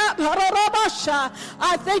breaking up.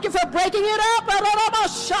 I thank you for breaking it up.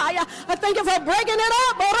 I thank you for breaking it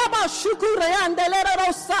up.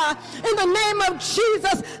 In the name of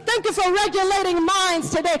Jesus, thank you for regulating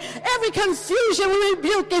minds today. Every confusion we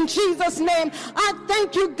rebuke in Jesus' name. I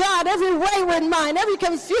thank you, God, every wayward mind, every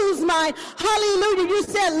confused mind. Hallelujah. You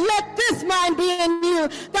said, let this mind be in you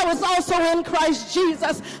that was also in Christ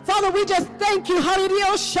Jesus. Father, we just thank you.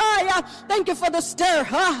 Hallelujah. Thank you for the stir.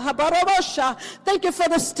 Thank you for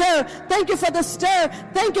the stir. Thank you for the stir.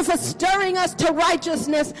 Thank you for stirring us to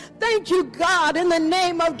righteousness. Thank you, God, in the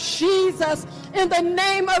name of Jesus. In the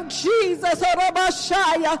name of Jesus.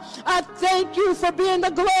 I thank you for being the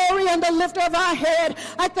glory and the lifter of our head.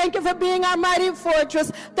 I thank you for being our mighty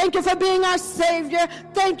fortress. Thank you for being our Savior.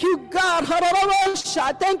 Thank you, God.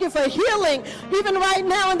 Thank you for healing, even right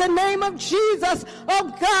now in the name of Jesus. Oh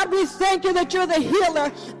God, we thank you that you're the healer.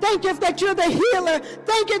 Thank you that you're the healer.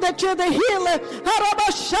 Thank you that you're the healer.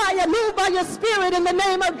 Move by your spirit in the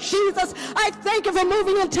name of Jesus. I thank you for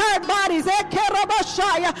moving entire bodies.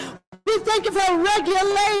 We thank you for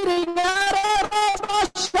regulating.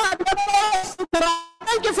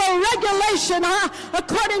 Thank you for regulation,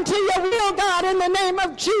 according to your will, God, in the name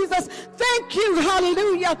of Jesus. Thank you,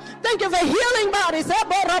 hallelujah. Thank you for healing bodies.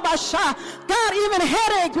 God, even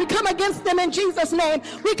headaches, we come against them in Jesus' name.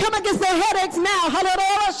 We come against the headaches now.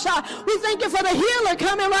 Hallelujah. We thank you for the healer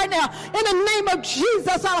coming right now in the name of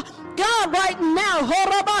Jesus. God, right now,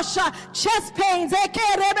 chest pains, lung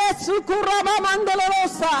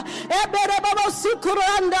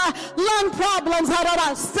problems,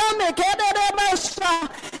 stomach,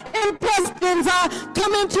 intestines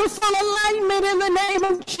come into full alignment in the name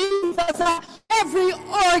of Jesus. Every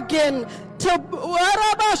organ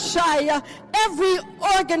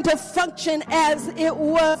to function as it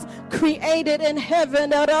was created in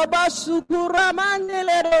heaven.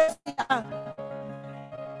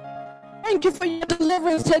 Thank you for your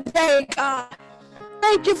deliverance today, God.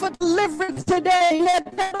 Thank you for deliverance today.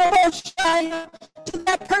 To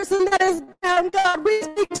that person that is down, God, we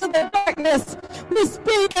speak to the darkness. We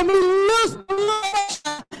speak and we loose the Lord.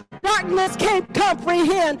 Darkness can't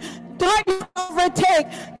comprehend. Darkness overtake.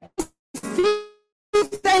 We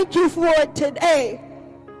thank you for it today.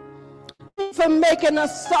 For making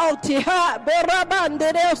us salty.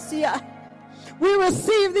 We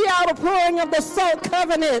receive the outpouring of the salt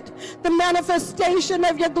covenant, the manifestation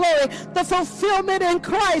of your glory, the fulfillment in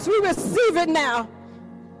Christ. We receive it now.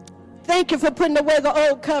 Thank you for putting away the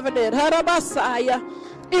old covenant.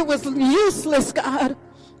 It was useless, God.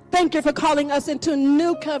 Thank you for calling us into a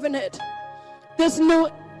new covenant. This new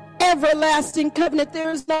everlasting covenant. There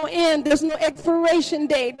is no end. There's no expiration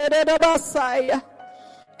date.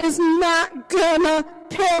 It's not gonna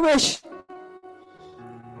perish.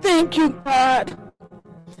 Thank you, God.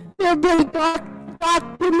 There have been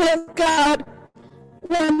documents, God,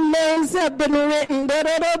 where names have been written.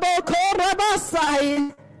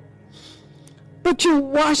 But you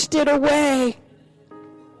washed it away.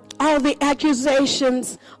 All the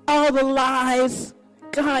accusations, all the lies.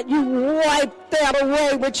 God, you wiped that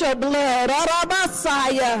away with your blood.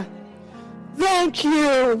 Thank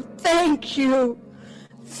you. Thank you.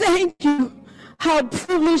 Thank you. How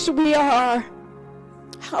privileged we are.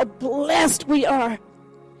 How blessed we are.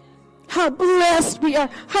 How blessed we are.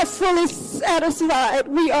 How fully satisfied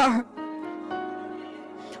we are.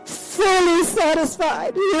 Fully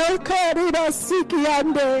satisfied.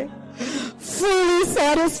 Fully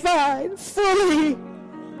satisfied. Fully.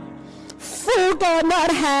 Full, God,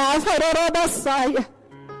 not half.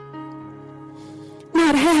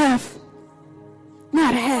 Not half.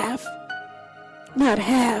 Not half. Not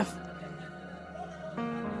half.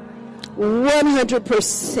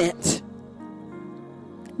 100%.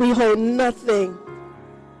 We hold nothing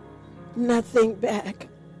back.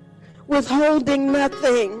 Withholding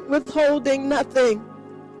nothing. Withholding nothing.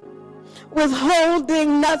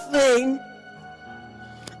 Withholding nothing.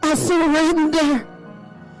 I surrender,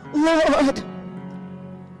 Lord,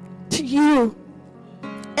 to you.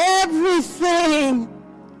 Everything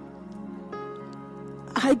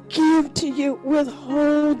I give to you,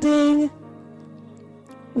 withholding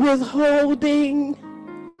nothing.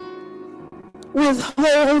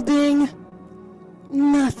 Withholding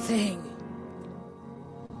nothing.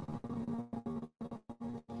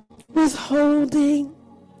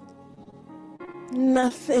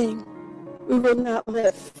 We will not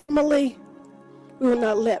let family, we will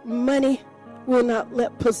not let money, we will not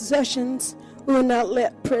let possessions, we will not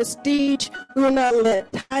let prestige, we will not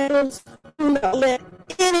let titles, we will not let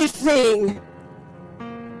anything.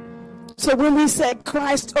 So when we say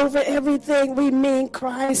Christ over everything, we mean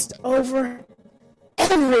Christ over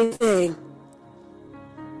everything.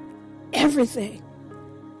 Everything.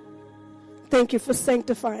 Thank you for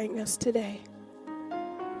sanctifying us today.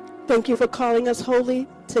 Thank you for calling us holy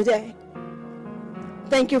today.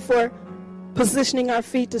 Thank you for positioning our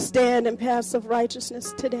feet to stand in paths of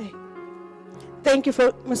righteousness today. Thank you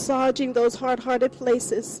for massaging those hard-hearted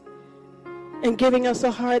places and giving us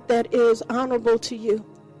a heart that is honorable to you.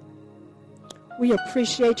 We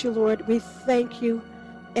appreciate you, Lord. We thank you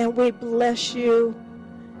and we bless you.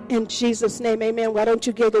 In Jesus' name, amen. Why don't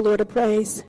you give the Lord a praise?